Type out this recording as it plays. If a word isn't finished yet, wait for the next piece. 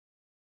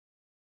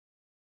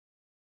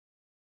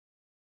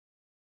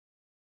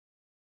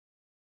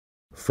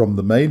From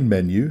the main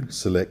menu,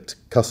 select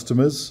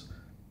Customers,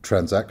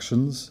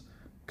 Transactions,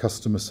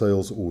 Customer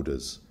Sales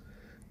Orders.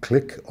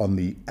 Click on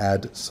the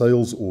Add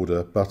Sales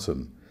Order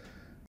button.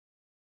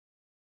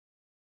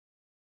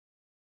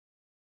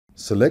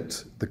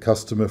 Select the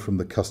customer from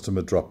the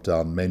Customer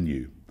drop-down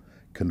menu.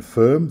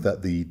 Confirm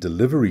that the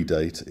delivery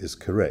date is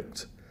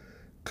correct.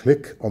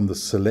 Click on the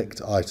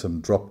Select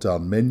Item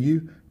drop-down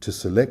menu to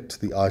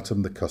select the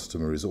item the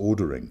customer is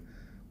ordering.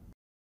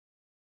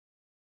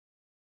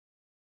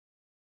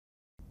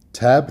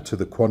 Tab to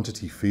the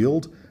quantity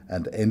field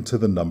and enter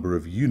the number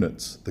of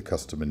units the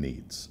customer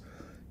needs.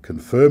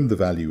 Confirm the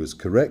value is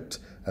correct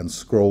and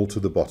scroll to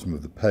the bottom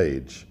of the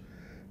page.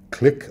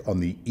 Click on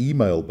the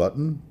Email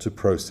button to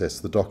process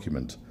the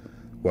document.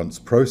 Once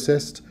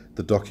processed,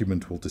 the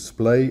document will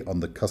display on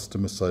the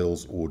Customer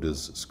Sales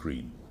Orders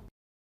screen.